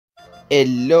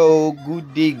Hello,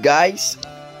 good day guys,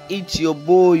 it's your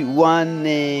boy One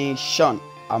Nation.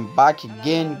 I'm back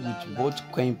again with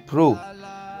BotCoinPro.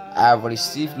 I've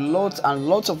received lots and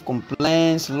lots of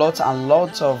complaints, lots and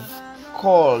lots of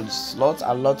calls, lots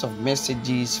and lots of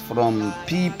messages from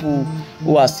people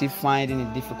who are still finding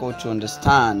it difficult to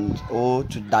understand or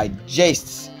to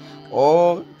digest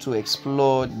or to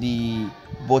explore the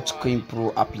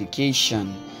BotCoinPro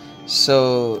application.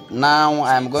 So now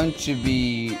I'm going to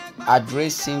be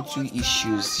addressing two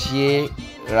issues here,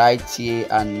 right here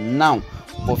and now.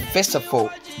 But first of all,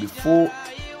 before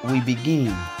we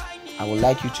begin, I would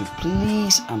like you to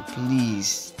please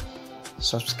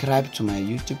subscribe to my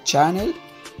YouTube channel.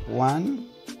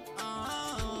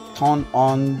 Turn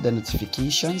on the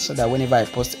notification so that whenever I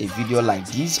post a video like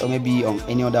this or maybe on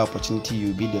any other opportunity,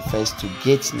 you'll be the first to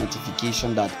get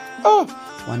notification that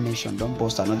One Nation don't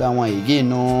post another one again.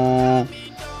 No,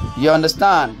 you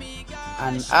understand?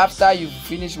 And after you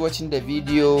finish watching the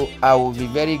video, I will be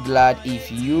very glad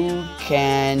if you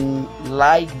can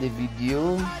like the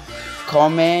video,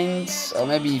 comment, or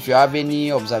maybe if you have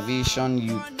any observation,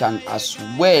 you can as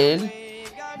well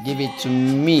give it to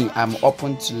me. I'm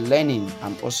open to learning.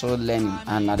 I'm also learning,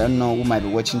 and I don't know who might be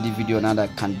watching the video now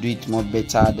that can do it more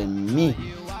better than me.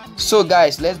 So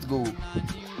guys, let's go.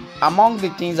 Among the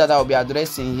things that I'll be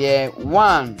addressing here,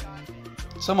 one,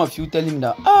 some of you telling me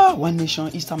that One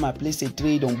Nation, each time I place a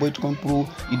trade on BotCoinPro,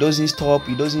 it doesn't stop,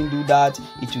 it doesn't do that,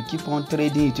 it will keep on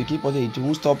trading, it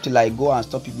won't stop till I go and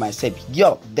stop it myself.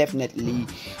 Yo, definitely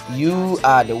you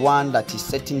are the one that is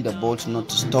setting the bot not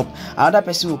to stop. Another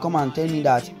person will come and tell me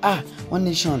that One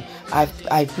Nation, I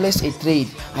placed a trade,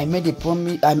 I made a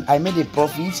promise, I made a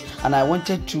profit, and I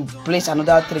wanted to place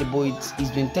another trade, but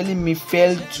it's been telling me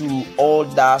failed to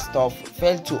order stuff,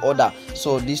 failed to order.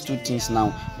 So these two things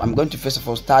now, I'm going to first of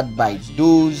all start with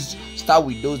those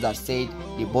that said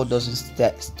the bot doesn't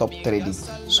stop trading.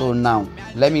 So now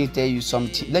let me tell you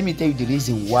something. Let me tell you the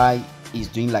reason why it's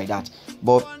doing like that.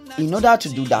 But in order to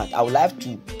do that, I would like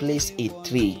to place a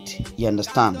trade. You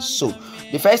understand? So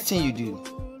the first thing you do,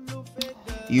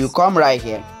 you come right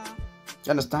here.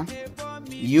 You understand?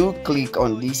 You click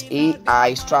on this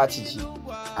AI strategy.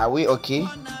 Are we okay?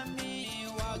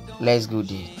 Let's go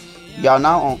there. You are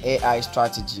now on AI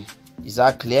strategy. Is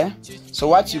that clear? So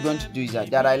what you're going to do is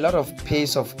that there are a lot of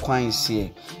pairs of coins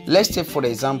here. Let's say for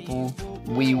example,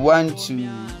 we want to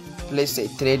place a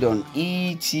trade on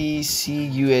ETCUSTD.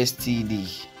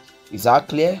 Is that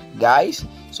clear, guys?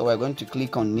 So we're going to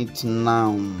click on it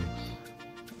now.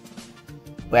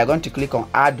 We are going to click on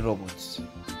add robots.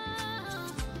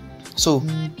 So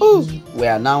we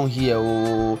are now here.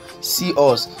 See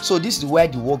us. So this is where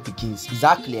the work begins. Is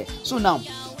that clear? So now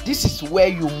this is where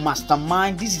you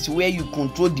mastermind. This is where you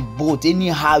control the bot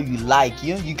anyhow you like.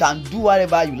 You can do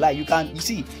whatever you like. You can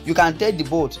tell the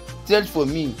bot, trade for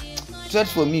me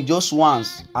just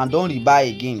once and don't rebuy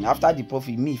again. After the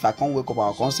profit, me, if I can't wake up,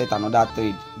 I can't set another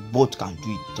trade. Bot can do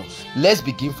it. So let's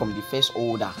begin from the first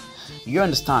order. You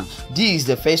understand? This is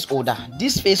the first order.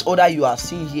 This first order you are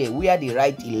seeing here, we are the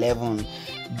right 11.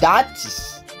 That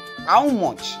is how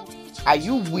much are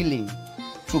you willing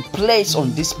to place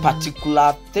on this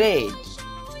particular trade.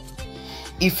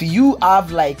 If you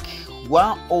have like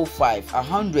 105,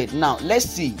 100, now let's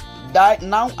see that.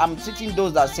 Now I'm taking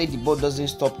those that say the bot doesn't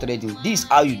stop trading. This is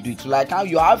how you do it. Like how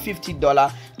you have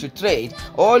 $50 to trade,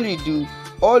 all you do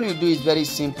is very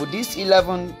simple. This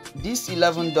 $11,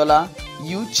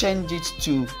 you change it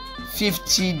to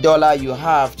 $50 you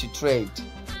have to trade.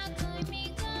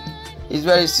 It's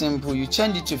very simple. You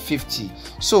change it to 50.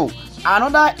 So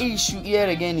another issue here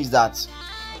again is that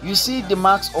you see the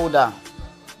max order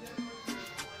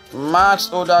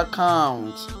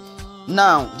count.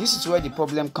 Now this is where the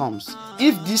problem comes.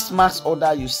 If this max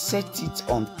order you set it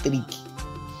on 3,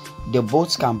 the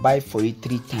bots can buy for it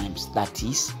 3 times. That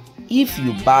is, if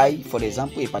you buy for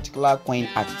example a particular coin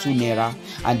at 2 naira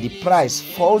and the price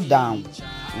fall down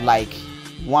like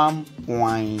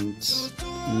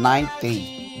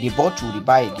 1.93, the bot will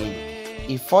rebuy again.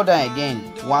 If further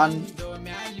again 1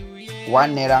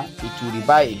 naira, it will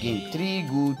rebuy again 3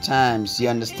 good times. You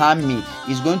understand me?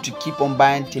 It's going to keep on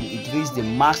buying till it reaches the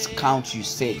max count you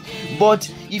set. But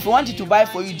if you want it to buy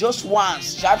for you just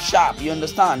once, sharp, you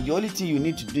understand? The only thing you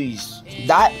need to do is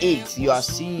that 8 you are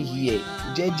seeing here,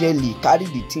 jejely carry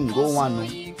the thing go one.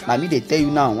 Now me they tell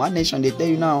you now, One Nation they tell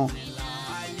you now,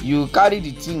 you carry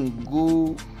the thing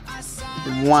go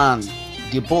 1.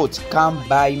 The bot can't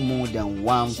buy more than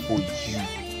 1 for you.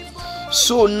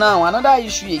 So now another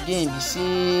issue again, they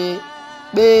say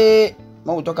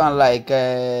when we talking like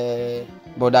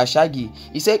Brother Shaggy,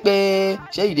 he said,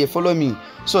 "Shey you dey follow me."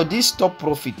 So this stop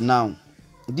profit now,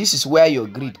 this is where your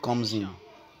greed comes in.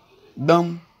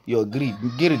 Your greed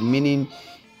meaning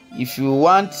if you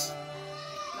want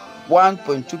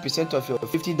 1.2% of your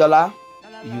 $50,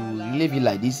 you leave it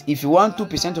like this. If you want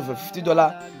 2% of your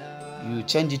 $50, you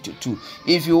change it to 2.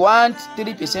 If you want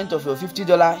 3% of your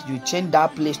 $50, you change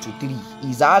that place to 3.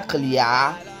 Is that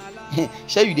clear?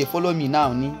 Shall you they follow me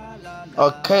now?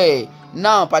 Okay.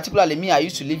 Now, particularly me, I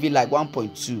used to leave it like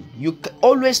 1.2. You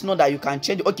always know that you can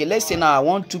change. Okay, let's say now I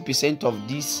want 2% of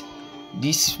this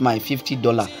my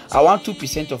 $50. I want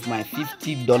 2% of my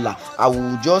 $50. I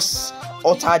will just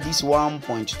alter this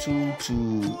 1.2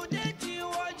 to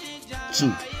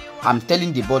 2. I'm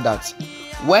telling the bot that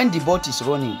when the bot is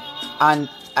running and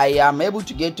I am able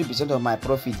to get 2% of my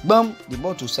profit, boom, the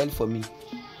bot will sell for me.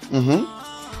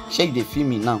 Check the feel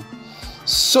me now.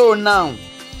 So now,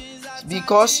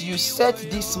 because you set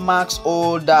this max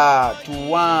order to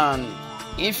 1,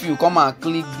 if you come and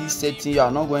click this setting, you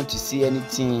are not going to see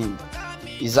anything.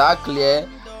 Is that clear?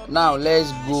 Now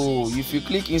let's go. If you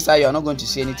click inside, you are not going to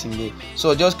see anything there.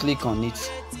 So just click on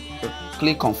it.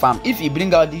 Click confirm. If you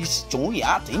bring out this,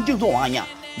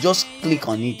 just click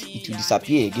on it. It will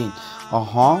disappear again.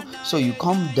 So you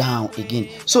come down again.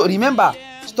 So remember,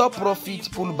 stop profit,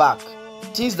 pull back.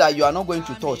 Things that you are not going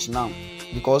to touch now,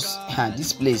 because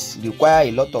this place require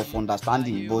a lot of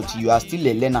understanding, but you are still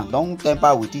a learner. Don't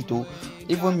tamper with it.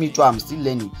 Even me too, I'm still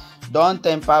learning. Don't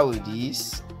tamper with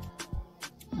this.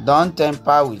 Don't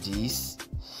tamper with this.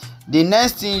 The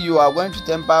next thing you are going to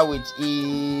tamper with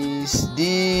is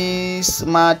this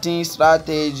smarting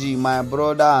strategy, my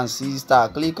brother and sister.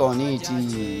 Click on it.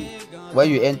 When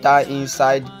you enter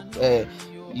inside,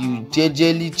 you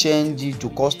gradually change it to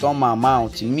custom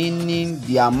amount, meaning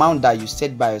the amount that you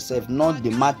set by yourself, not the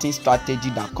matching strategy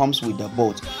that comes with the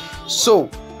bot. So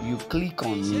you click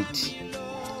on it,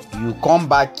 you come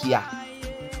back here,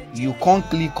 you can't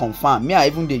click confirm. Me, I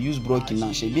even they use broken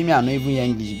now. Me, I not even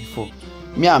English before.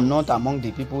 Me, I'm not among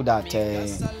the people that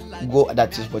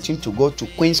that is watching to go to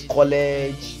Queen's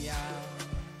College.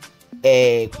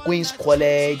 I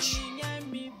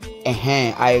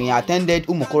attended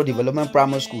Umokoro Development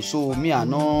Primary School. So me, I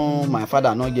know my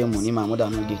father not get money, my mother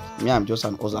not get. Me, I'm just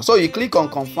an hustler. So you click on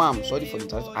confirm. Sorry for the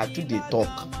title. I took the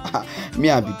talk. Me,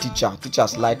 I be teacher.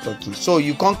 Teachers like talking. So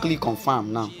you can't click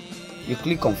confirm now. You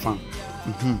click confirm.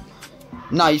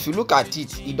 Now if you look at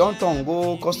it, it don't turn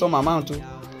go custom amount.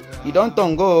 It don't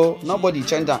turn go. Nobody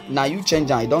change that. Now you change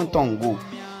that. It don't turn go.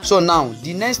 So now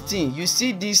the next thing you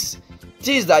see, these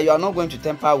things that you are not going to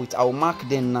tamper with, I will mark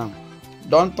them now.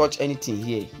 Don't touch anything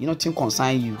here. Nothing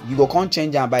concern you. You go can't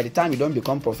change them. By the time you don't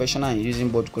become professional in using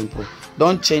BotCoinPro,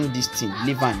 don't change this thing.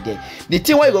 Leave it there. The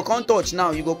thing where you go can't touch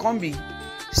now, you go can't be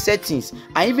settings.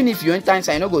 And even if you enter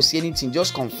inside, you not go see anything.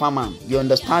 Just confirm them. You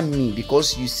understand me?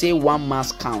 Because you say 1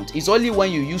 mass count. It's only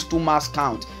when you use 2 mass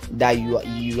count that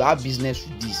you have business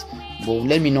with this. But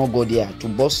let me not go there to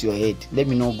bust your head. Let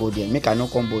me not go there. Make I not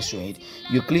come bust your head.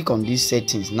 You click on these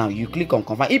settings now. You click on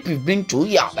confirm. If you bring to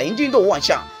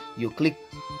you click,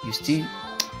 you still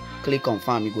click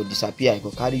confirm, you go disappear, you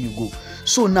go carry you go.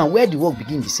 So now where the work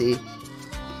begin to say,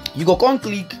 you go come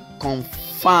click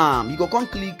confirm, you go come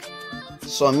click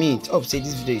submit. Oh, say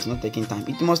this video is not taking time.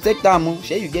 It must take time.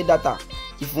 Share you get data.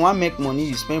 If you want make money,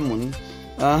 you spend money.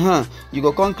 You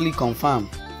go come click confirm.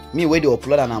 Me where they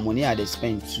upload and money I they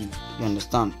spend too. You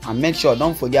understand? And make sure,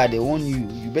 don't forget, they want you.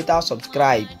 You better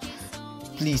subscribe.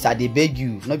 Please, I dey beg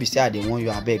you. Not be say I dey want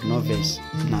you, I beg, no verse.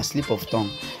 Now slip of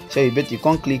tongue. So you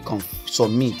can't click on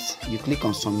submit. You click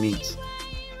on submit.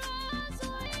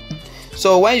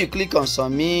 So when you click on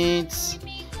submit,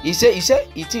 it say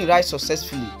it write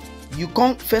successfully. You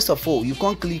can't, first of all, you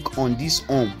can't click on this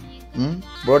home.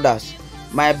 Brothers,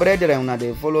 my brethren, when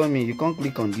they follow me, you can't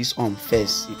click on this home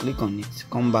first. You click on it,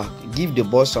 come back, give the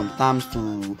boss some time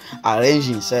to arrange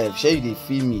himself. Share you they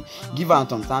feel me, give him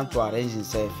some time to arrange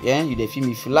himself. Yeah, you they feel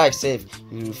me. If you like self,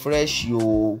 you refresh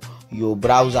your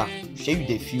browser. Share you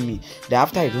they feel me. Then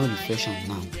after you don't refresh them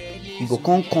now, you go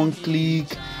come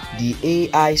click the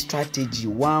AI strategy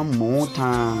 1 more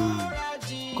time.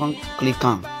 Come click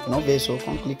on, no vessel,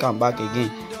 come click on back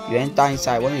again. You enter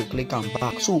inside. When you click on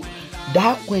back, so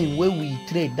that coin where we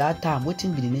trade that time, what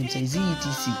in be the name? Say is it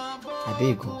ETC? I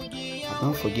beg you, I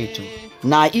don't forget to.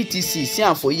 Now ETC, see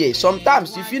am for here.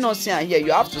 Sometimes if you not see am here,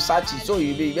 you have to search it, so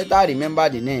you better remember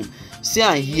the name. See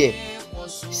am here.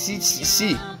 See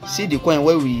the coin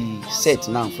where we set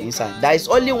now for inside. There is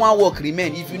only 1 work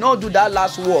remain. If you not do that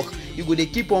last work, you go to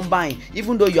keep on buying.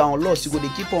 Even though you are on loss, you go to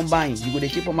keep on buying. You go to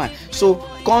keep on buying. So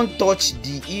can't touch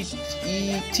the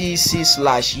ETC/USDT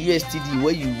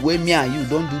where me and you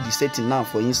don't do the setting now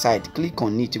for inside. Click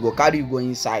on it. You go carry you go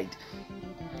inside.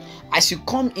 As you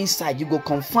come inside, you go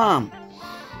confirm.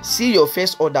 See your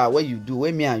first order where you do,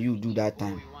 where me and you do that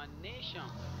time.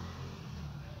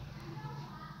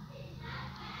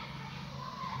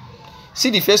 See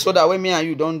the first order where me and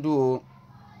you don't do.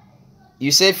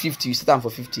 You say 50, you sit down for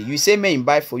 50. You say me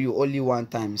buy for you only one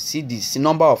time. See this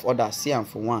number of orders, see them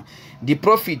for one. The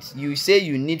profit, you say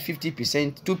you need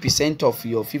 50%, 2% of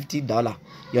your $50.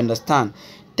 You understand?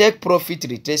 Take profit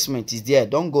retracement is there.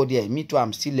 Don't go there. Me too,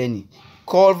 I'm still learning.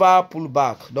 Cover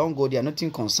pullback, don't go there.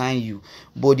 Nothing concern you.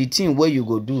 But the thing where you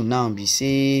go do now be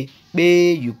say,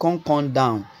 you can't come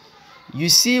down. You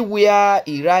see where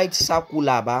he writes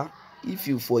circular bar. If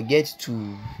you forget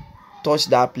to touch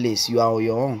that place, you are on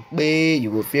your own.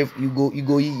 You go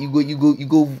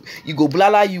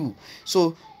blala you.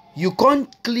 So you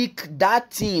can't click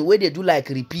that thing where they do like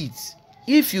repeat.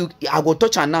 If I go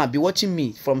touch and now be watching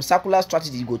me from circular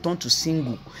strategy, you go turn to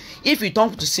single. If you turn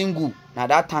to single, now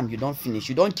that time you don't finish.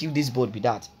 You don't kill this board with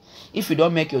that. If you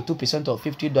don't make your 2% of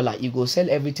 $50, you go sell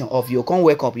everything off. You can't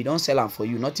wake up, you don't sell them for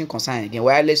you. Nothing concern again.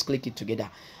 Well, let's click it together.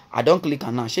 I don't click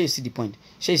on now. Shall you see the point?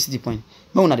 Shall you see the point?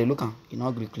 No, when they look at you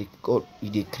not click. Go, you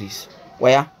decrease.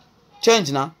 Where?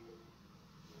 Change now.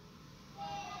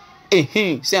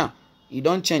 See, you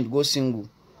don't change, go single.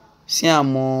 See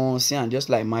more, see just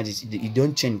like magic. You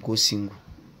don't change, go single.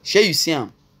 Shall you see?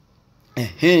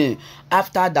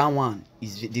 After that one,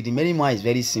 the remaining one is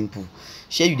very simple.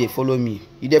 Share you they follow me.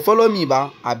 If they follow me,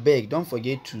 but I beg, don't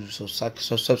forget to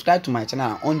subscribe to my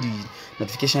channel and on the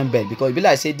notification bell, because it be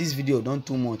like say this video don't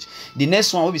too much. The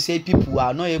next one will be say people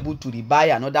are not able to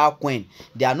rebuy another coin.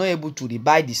 They are not able to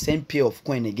rebuy the same pair of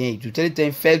coin again. It will tell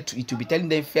them it will be telling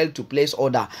them fail to place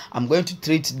order. I'm going to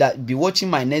treat that. Be watching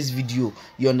my next video.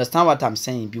 You understand what I'm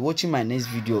saying? Be watching my next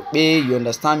video. Hey, you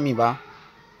understand me, ba?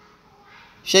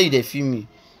 Share you they feel me.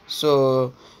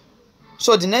 So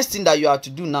the next thing that you have to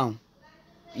do now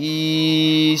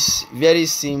is very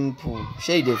simple.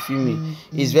 Share you they feel me.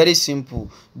 It's very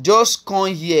simple. Just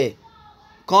come here.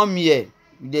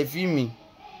 They feel me.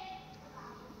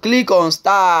 Click on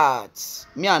start.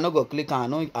 Me, I no go click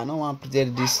on. I don't want to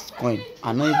protect this coin.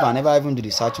 I never even do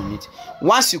research on it.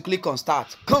 Once you click on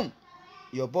start, come.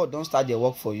 Your board don't start their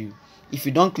work for you. If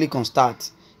you don't click on start,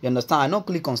 you understand? I don't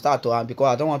click on start because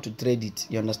I don't want to trade it.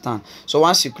 You understand? So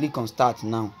once you click on start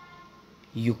now,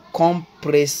 you come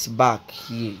press back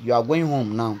here. You are going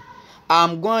home now.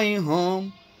 I'm going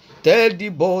home. Tell the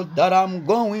board that I'm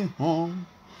going home.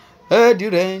 Hey, the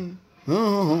rain.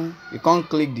 You can't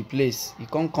click the place. You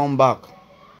can't come back.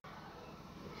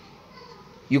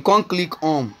 You can't click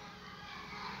home.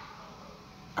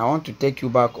 I want to take you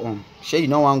back home. Sure, you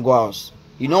don't want to go house.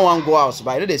 You don't want to go house,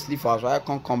 but I know they sleep house, right? I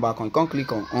can't come back on. You can't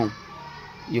click on home.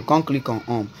 You can't click on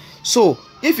home. So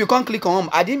if you can't click on home,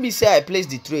 I didn't be say I place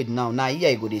the trade now. Now here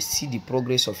you go to see the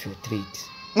progress of your trade.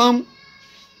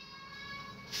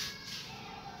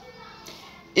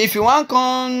 If you want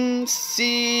to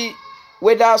see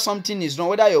whether something is wrong,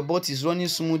 whether your bot is running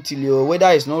smoothly or whether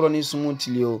it's not running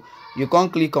smoothly, you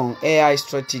can't click on AI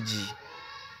strategy.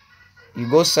 You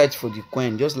go search for the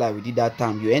coin just like we did that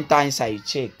time. You enter inside, you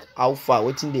check how far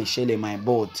waiting they shell in my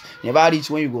bot. Never reach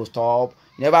when you go stop.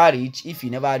 Never reach. If you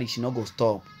never reach, you not go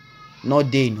stop. No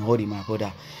day in hurry, my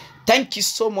brother. Thank you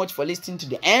so much for listening to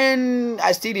the end.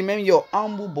 I still remember your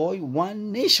humble boy,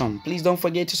 One Nation. Please don't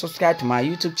forget to subscribe to my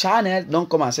YouTube channel. Don't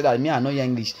come and say that me I know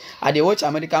English. I dey watch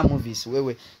American movies.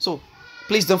 So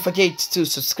please don't forget to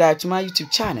subscribe to my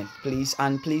YouTube channel, please.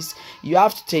 And please, you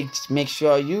have to make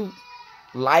sure you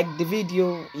like the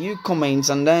video, you comment,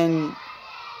 and then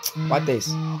what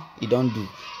else you don't do.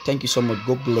 Thank you so much.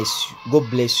 God bless you. God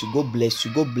bless you. God bless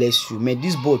you. God bless you. May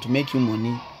this boat make you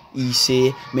money. He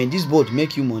say, may this boat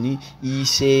make you money. He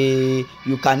say,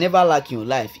 you can never lack in your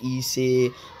life. He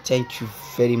say, thank you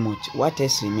very much. What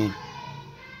else remain?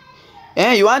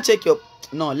 You want to check your...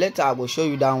 No, later I will show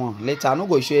you that one. Later I'm not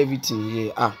going to show everything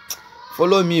here.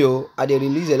 Follow me. I dey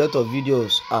release a lot of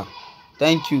videos.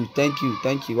 Thank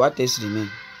you. What else remain?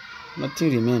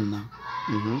 Nothing remain now.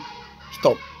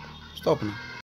 Stop now.